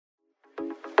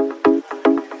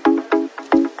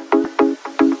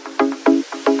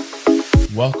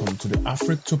Welcome to the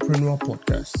Africtopreneur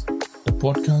Podcast, the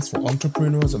podcast for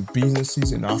entrepreneurs and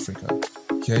businesses in Africa.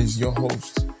 Here is your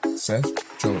host,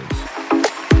 Seth Jones.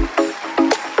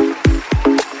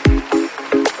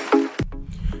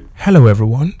 Hello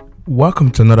everyone,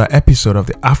 welcome to another episode of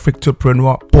the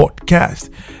Africtopreneur Podcast,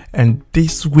 and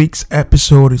this week's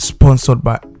episode is sponsored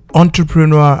by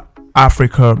Entrepreneur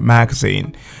Africa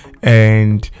magazine,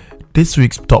 and this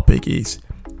week's topic is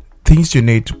things you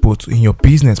need to put in your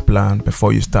business plan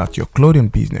before you start your clothing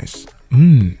business.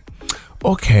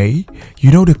 Okay,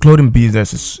 you know the clothing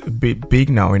business is a bit big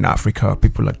now in Africa.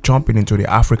 People are jumping into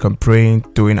the African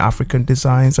print, doing African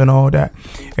designs and all that,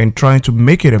 and trying to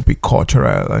make it a bit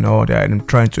cultural and all that, and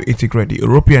trying to integrate the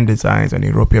European designs and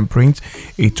European prints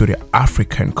into the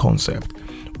African concept.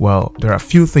 Well, there are a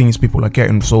few things people are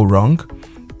getting so wrong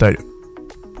that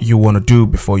you want to do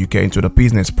before you get into the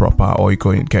business proper, or you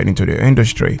get into the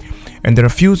industry. And there are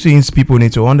a few things people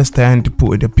need to understand to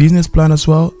put in the business plan as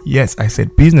well. Yes, I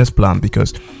said business plan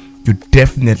because you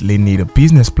definitely need a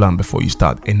business plan before you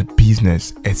start in a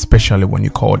business, especially when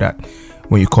you call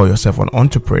yourself an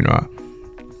entrepreneur.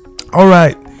 All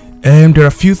right, there are a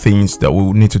few things that we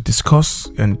will need to discuss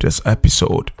in this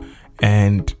episode,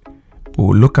 and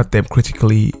we'll look at them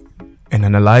critically and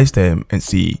analyze them and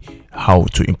see how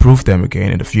to improve them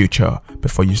again in the future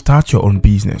before you start your own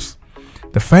business.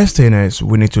 The first thing is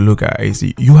we need to look at is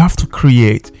you have to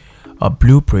create a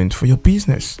blueprint for your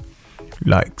business.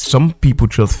 Like some people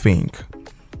just think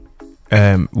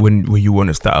when you want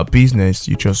to start a business,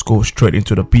 you just go straight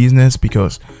into the business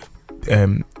because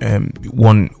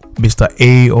one Mr.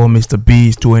 A or Mr. B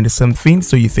is doing the same thing.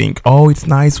 So you think, oh, it's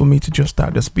nice for me to just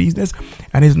start this business,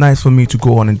 and it's nice for me to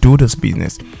go on and do this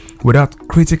business, without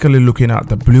critically looking at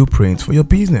the blueprint for your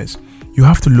business. You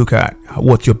have to look at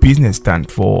what your business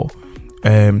stands for.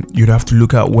 You'd have to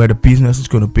look at where the business is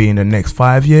going to be in the next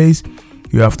 5 years.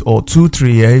 You have to, or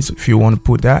 2-3 years, if you want to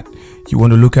put that. You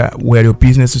want to look at where your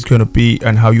business is going to be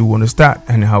and how you want to start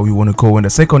and how you want to go in the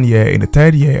second year, in the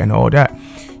third year, and all that.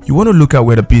 You want to look at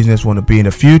where the business want to be in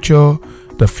the future,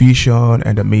 the vision,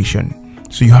 and the mission.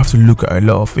 So you have to look at a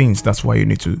lot of things. That's why you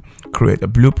need to create a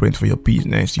blueprint for your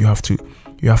business. You have to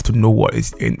know what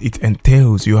it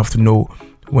entails. You have to know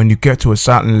when you get to a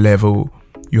certain level,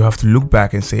 you have to look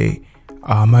back and say,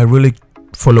 am I really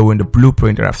following the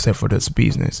blueprint that I've set for this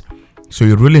business? So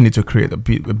you really need to create a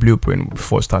blueprint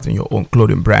before starting your own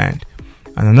clothing brand.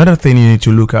 And another thing you need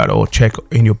to look at or check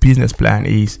in your business plan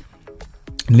is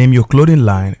name your clothing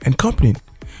line and company.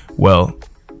 Well,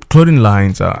 clothing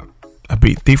lines are a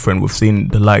bit different. We've seen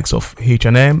the likes of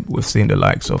H&M. We've seen the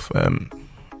likes of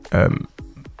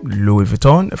Louis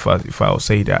Vuitton, if I'll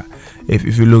say that.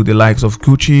 If you look the likes of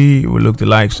Gucci, we look the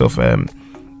likes of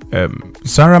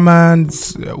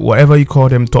Saramans, whatever you call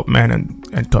them, Topman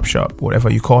and Topshop,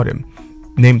 whatever you call them,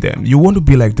 name them. You want to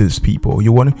be like these people.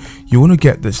 You want to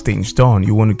get these things done.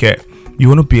 You want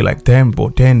to be like them,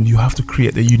 but then you have to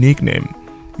create a unique name.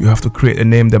 You have to create a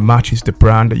name that matches the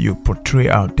brand that you portray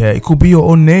out there. It could be your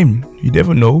own name. You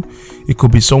never know. It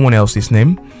could be someone else's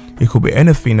name. It could be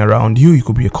anything around you. It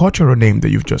could be a cultural name that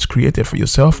you've just created for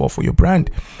yourself or for your brand.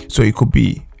 So it could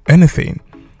be anything.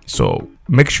 So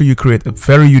make sure you create a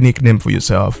very unique name for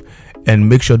yourself, and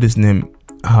make sure this name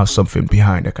has something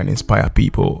behind that can inspire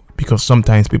people, because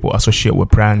sometimes people associate with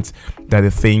brands that they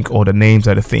think, or the names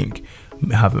that they think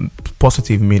have a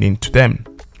positive meaning to them.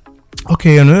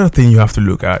 Okay, another thing you have to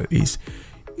look at is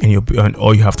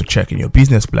or you have to check in your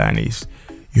business plan is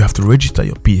you have to register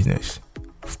your business.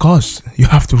 Of course, you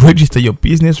have to register your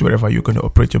business wherever you're going to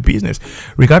operate your business.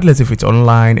 Regardless if it's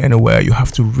online, anywhere, you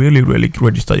have to really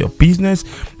register your business,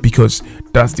 because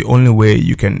that's the only way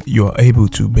you are able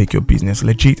to make your business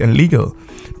legit and legal.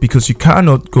 Because you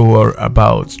cannot go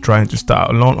about trying to start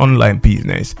an online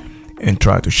business and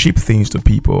try to ship things to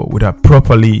people without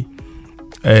properly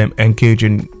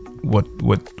engaging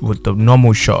with the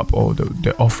normal shop or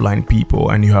the offline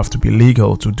people, and you have to be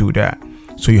legal to do that.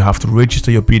 So you have to register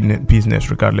your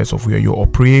business regardless of where you're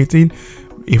operating,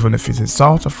 even if it's in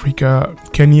South Africa,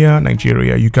 Kenya,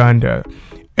 Nigeria, Uganda,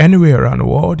 anywhere around the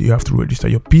world. You have to register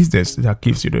your business. That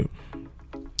gives you the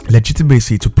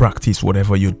legitimacy to practice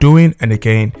whatever you're doing, and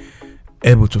again,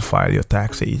 able to file your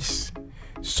taxes.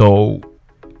 So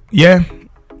yeah,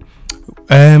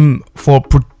 for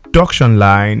production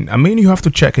line, I mean, you have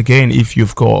to check again if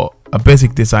you've got a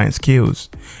basic design skills.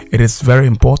 It is very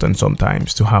important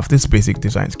sometimes to have this basic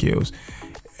design skills.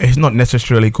 It's not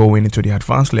necessarily going into the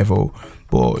advanced level,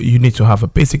 but you need to have a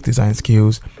basic design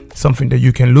skills, something that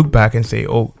you can look back and say,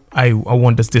 oh, I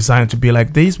want this design to be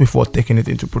like this before taking it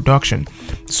into production.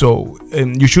 So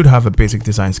you should have a basic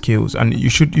design skills, and you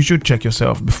should check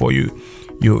yourself before you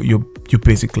you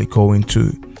basically go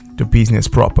into the business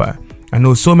proper. I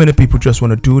know so many people just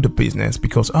want to do the business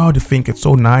because they think it's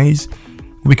so nice.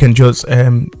 We can just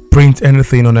print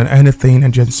anything on anything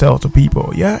and just sell to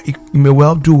people. Yeah, it may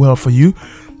well do well for you,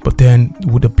 but then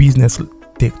would the business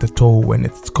take the toll when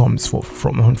it comes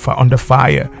from under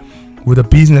fire? Will the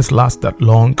business last that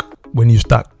long when you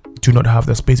start to not have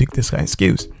the basic design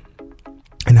skills?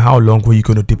 And how long were you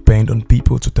going to depend on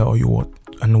people to tell you what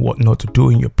and what not to do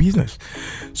in your business?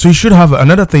 So you should have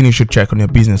another thing you should check on your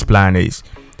business plan is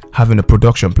having a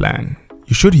production plan.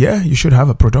 You should have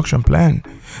a production plan,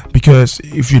 because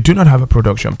if you do not have a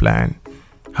production plan,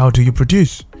 how do you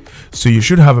produce? So you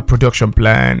should have a production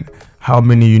plan. How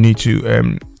many you need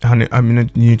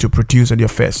to produce in your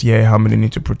first year, how many you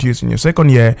need to produce in your second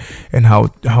year, and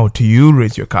how do you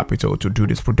raise your capital to do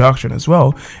this production as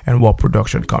well, and what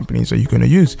production companies are you going to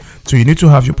use. So you need to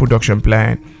have your production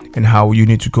plan and how you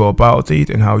need to go about it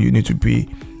and how you need to be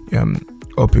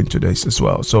open to this as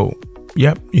well. So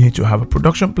you need to have a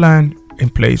production plan in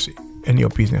place in your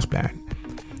business plan.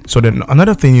 So then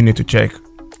another thing you need to check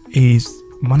is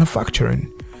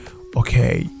manufacturing.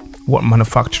 Okay, what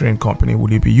manufacturing company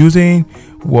would you be using?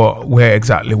 Where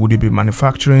exactly would you be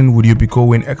manufacturing? Would you be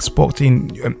going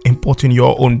importing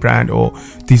your own brand, or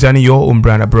designing your own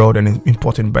brand abroad and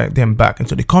importing them back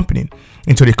into the country?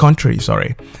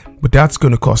 But that's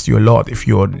going to cost you a lot if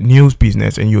you're a news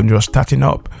business and you're just starting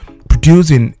up.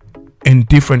 Producing in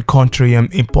different country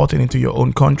and importing into your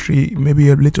own country may be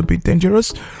a little bit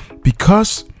dangerous,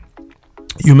 because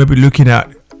you may be looking at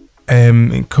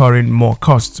incurring more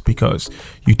costs, because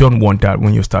you don't want that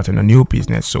when you're starting a new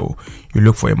business. So you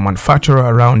look for a manufacturer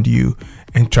around you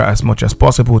and try as much as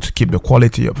possible to keep the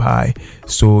quality up high,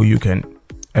 so you can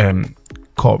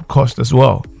cut cost as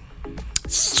well.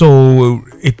 So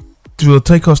it will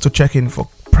take us to check in for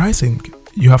pricing.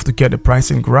 You have to get the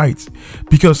pricing right,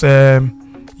 because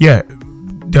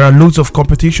there are loads of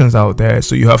competitions out there,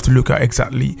 so you have to look at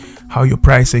exactly how your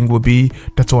pricing will be.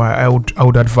 That's why I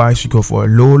would advise you go for a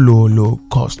low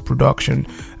cost production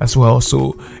as well,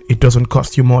 so it doesn't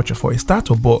cost you much for a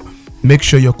startup, but make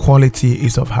sure your quality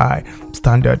is of high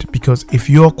standard, because if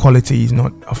your quality is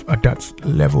not at that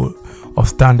level of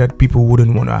standard, people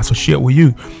wouldn't want to associate with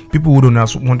you. People wouldn't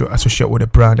want to associate with a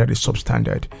brand that is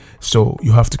substandard. So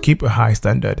you have to keep a high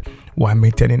standard while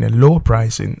maintaining a low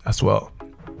pricing as well.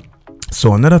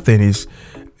 So another thing is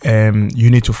you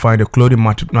need to find a clothing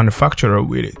manufacturer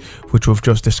with it, which we've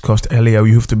just discussed earlier.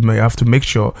 You have to make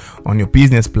sure on your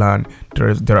business plan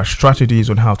there are strategies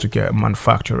on how to get a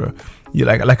manufacturer.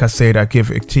 Like I said, I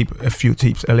gave a few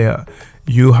tips earlier.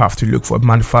 You have to look for a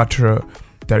manufacturer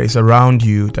that is around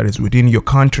you, that is within your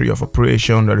country of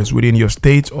operation, that is within your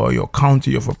state or your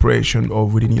county of operation, or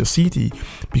within your city,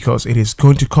 because it is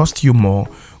going to cost you more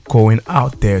going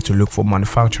out there to look for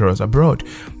manufacturers abroad.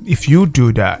 If you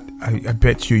do that, I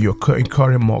bet you're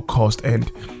incurring more cost, and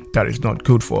that is not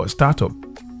good for a startup.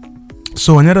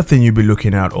 So another thing you'll be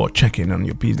looking at or checking on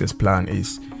your business plan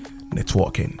is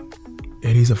networking.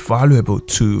 It is a valuable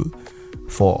tool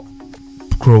for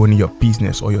growing your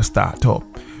business or your startup.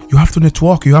 You have to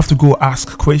network. You have to go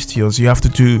ask questions. You have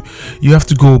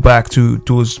to go back to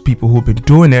those people who've been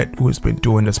doing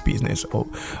this business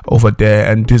over there,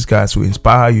 and these guys who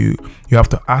inspire you. You have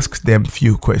to ask them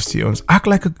few questions. Act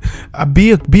like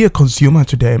be a consumer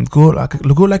to them. Go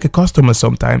like a customer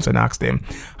sometimes and ask them,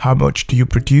 how much do you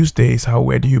produce this?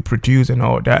 Where do you produce, and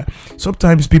all that.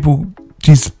 Sometimes people,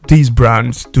 these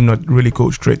brands do not really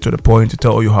go straight to the point to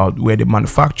tell you where they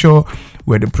manufacture,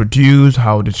 where they produce,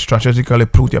 how they strategically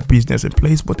put their business in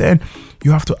place. But then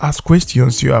you have to ask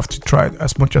questions. You have to try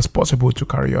as much as possible to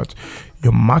carry out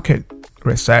your market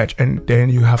research, and then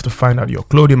you have to find out your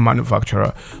clothing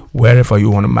manufacturer wherever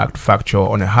you want to manufacture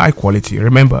on a high quality.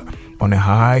 Remember, on a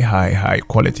high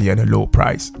quality and a low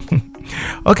price.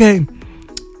 Okay,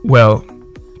 well,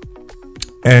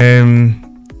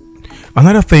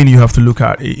 another thing you have to look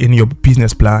at in your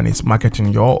business plan is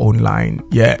marketing your own line.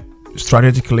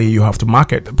 Strategically you have to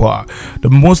market, but the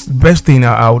best thing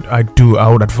I would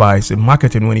advise in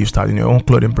marketing when you start in your own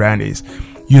clothing brand is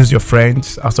use your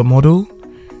friends as a model,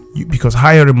 because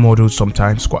hiring models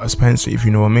sometimes quite expensive.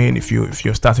 You know what I mean? If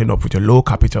you're starting up with a low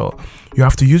capital, you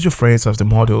have to use your friends as the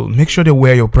model. Make sure they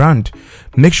wear your brand.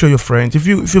 Make sure your friends, if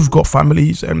you've got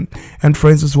families and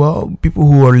friends as well, people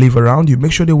who live around you,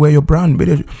 make sure they wear your brand.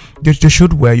 They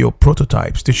should wear your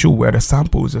prototypes. They should wear the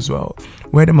samples as well.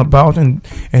 Wear them about and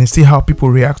see how people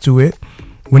react to it.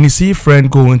 When you see a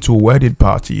friend going to a wedding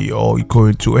party or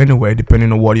going to anywhere,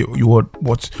 depending on what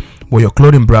your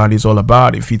clothing brand is all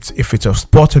about, if it's a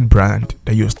sporting brand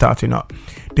that you're starting up,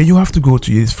 then you have to go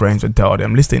to these friends and tell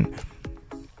them, listen,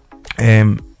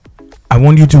 I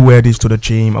want you to wear this to the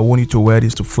gym. I want you to wear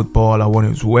this to football. I want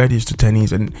you to wear this to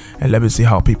tennis, and let me see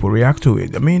how people react to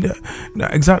it. I mean, that's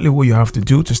exactly what you have to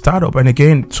do to start up. And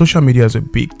again, social media is a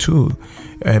big tool.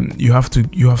 You have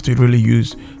to really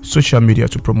use social media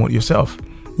to promote yourself.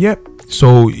 Yep.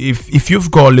 So if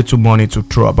you've got a little money to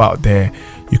throw about there,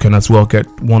 you can as well get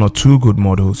 1 or 2 good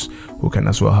models who can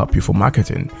as well help you for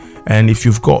marketing. And if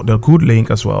you've got the good link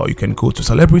as well, you can go to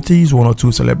celebrities, 1 or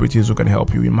 2 celebrities who can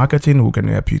help you in marketing, who can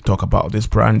help you talk about these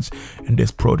brands and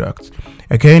this products.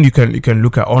 Again, you can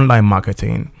look at online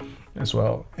marketing as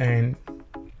well. And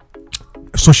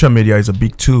social media is a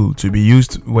big tool to be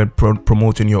used when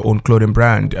promoting your own clothing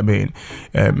brand. I mean,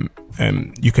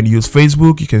 you can use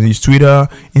Facebook, you can use Twitter.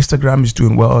 Instagram is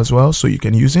doing well as well, so you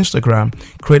can use Instagram.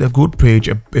 Create a good page,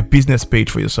 a business page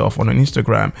for yourself on an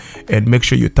Instagram, and make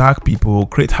sure you tag people,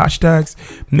 create hashtags,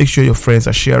 make sure your friends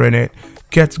are sharing it,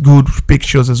 get good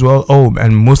pictures as well. Oh,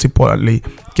 and most importantly,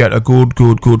 get a good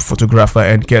photographer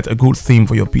and get a good theme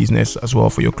for your business as well,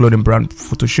 for your clothing brand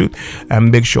photo shoot,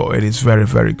 and make sure it is very,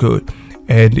 very good.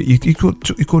 And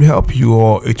it could help you,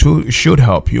 or it should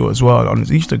help you as well on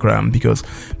Instagram, because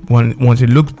once it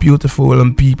looks beautiful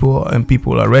and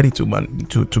people are ready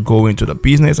to go into the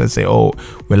business and say, oh,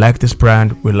 we like this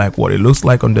brand, we like what it looks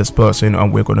like on this person,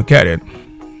 and we're gonna get it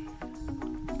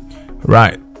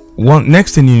right.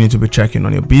 Next thing you need to be checking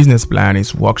on your business plan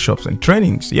is workshops and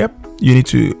trainings. Yep, you need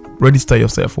to register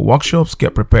yourself for workshops,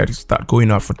 get prepared to start going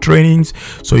out for trainings,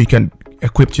 so you can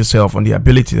equip yourself on the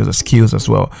abilities, the skills as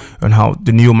well, and how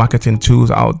the new marketing tools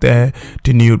out there,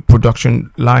 the new production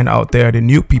line out there, the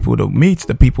new people to meet,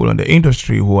 the people in the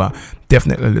industry who are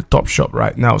definitely the top shop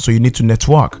right now. So you need to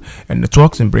network, and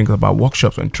networking brings about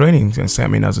workshops and trainings and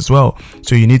seminars as well.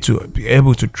 So you need to be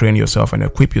able to train yourself and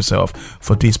equip yourself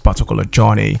for this particular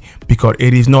journey, because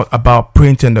it is not about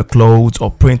printing the clothes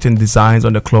or printing designs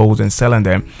on the clothes and selling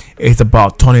them. It's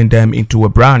about turning them into a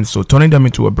brand. So turning them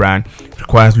into a brand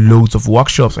requires loads of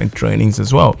workshops and trainings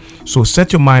as well. So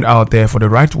set your mind out there for the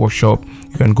right workshop.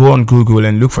 You can go on Google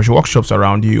and look for workshops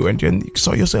around you, and then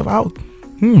sort yourself out.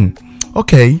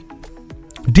 Okay.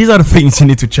 These are the things you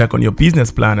need to check on your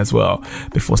business plan as well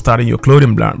before starting your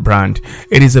clothing brand.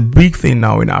 It is a big thing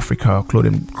now in Africa,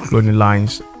 clothing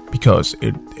lines, because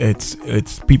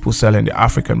it's people selling the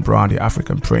African brand, the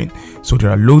African print. So there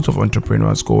are loads of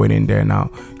entrepreneurs going in there now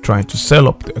trying to sell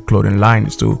up the clothing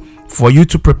lines. So for you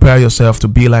to prepare yourself to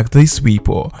be like these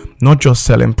people, not just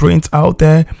selling prints out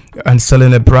there and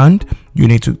selling a brand, you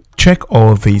need to check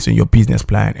all of these in your business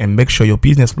plan and make sure your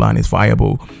business plan is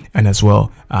viable and as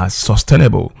well as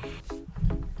sustainable.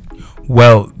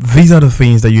 Well, these are the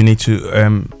things that you need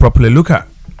to properly look at.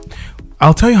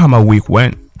 I'll tell you how my week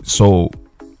went. So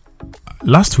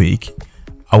last week,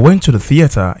 I went to the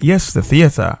theater,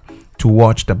 to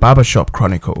watch The Barbershop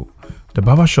Chronicle. The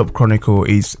Barbershop Chronicle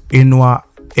is Enua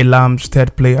Elam's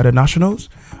third play at the National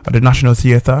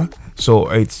Theatre. So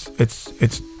it's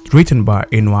written by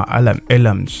Enua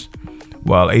Elams.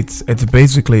 Well, it's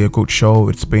basically a good show.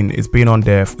 It's been on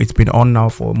there. It's been on now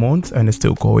for a month and it's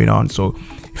still going on. So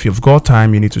if you've got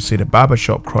time, you need to see The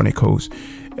Barbershop Chronicles,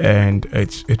 and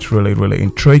it's really, really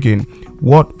intriguing.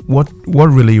 What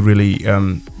really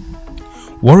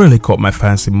caught my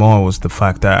fancy more was the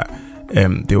fact that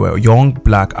they were young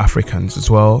black Africans as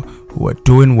well, who are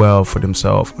doing well for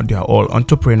themselves, and they are all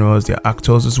entrepreneurs, they are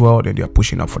actors as well, and they are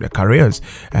pushing up for their careers.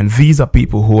 And these are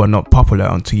people who are not popular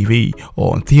on TV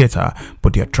or on theater,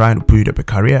 but they are trying to build up a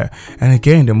career. And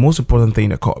again, the most important thing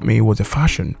that caught me was the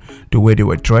fashion, the way they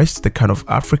were dressed, the kind of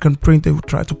African print they would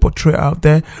try to portray out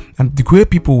there, and the way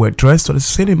people were dressed to the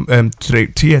cinema, to the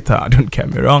theater. Don't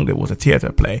get me wrong, it was a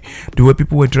theater play. The way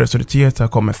people were dressed to the theater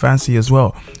caught my fancy as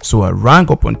well. So I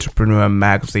rang up Entrepreneur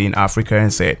Magazine Africa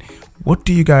and said, what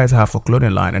do you guys have for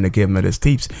clothing line? And they gave me these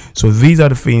tips. So these are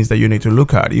the things that you need to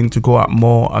look at. You need to go out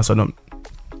more as an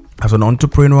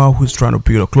entrepreneur who's trying to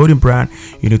build a clothing brand.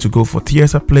 You need to go for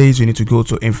theater plays. You need to go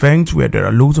to events where there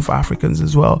are loads of Africans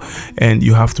as well. And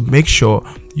you have to make sure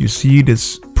you see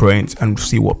this print and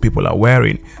see what people are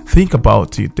wearing. Think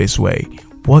about it this way.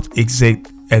 What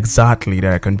exactly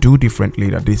that I can do differently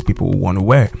that these people want to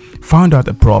wear? Find out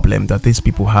the problem that these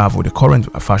people have with the current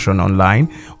fashion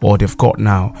online or they've got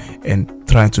now, and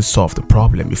trying to solve the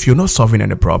problem. If you're not solving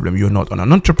any problem, you're not an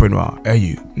entrepreneur, are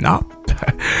you? No.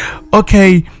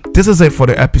 Okay, this is it for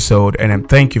the episode, and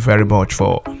thank you very much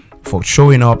for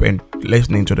showing up and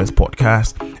listening to this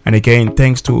podcast. And again,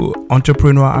 thanks to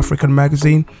Entrepreneur African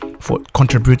Magazine for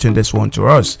contributing this one to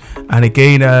us. And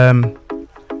again,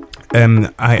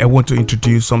 I want to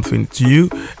introduce something to you.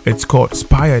 It's called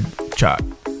Inspired Chat.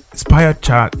 Inspired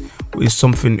Chat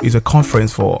is a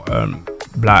conference for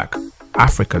black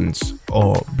Africans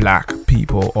or black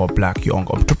people or black young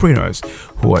entrepreneurs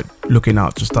who are looking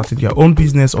out to starting their own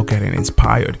business or getting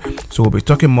inspired. So we'll be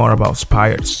talking more about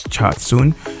Inspired Chat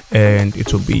soon, and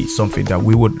it will be something that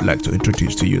we would like to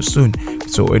introduce to you soon.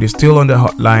 So it is still on the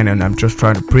hotline, and I'm just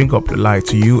trying to bring up the light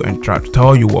to you and try to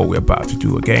tell you what we're about to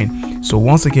do again. So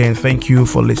once again, thank you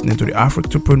for listening to the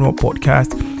Africtopreneur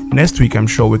podcast. Next week, I'm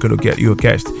sure we're going to get you a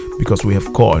guest because we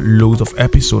have got loads of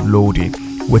episode loading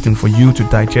waiting for you to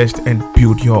digest and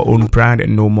build your own brand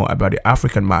and know more about the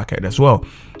African market as well.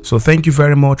 So thank you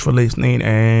very much for listening,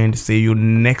 and see you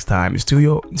next time. It's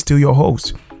still your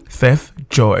host, Seth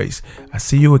Joyce. I'll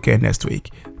see you again next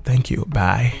week. Thank you.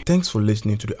 Bye. Thanks for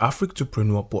listening to the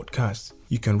Africtopreneur podcast.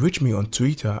 You can reach me on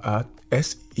Twitter at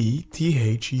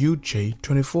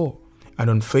SETHUJ24 and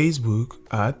on Facebook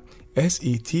at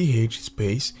SETH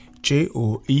space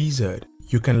JOEZ.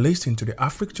 You can listen to the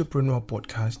Africtopreneur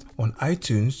podcast on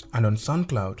iTunes and on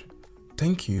SoundCloud.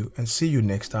 Thank you, and see you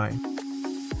next time.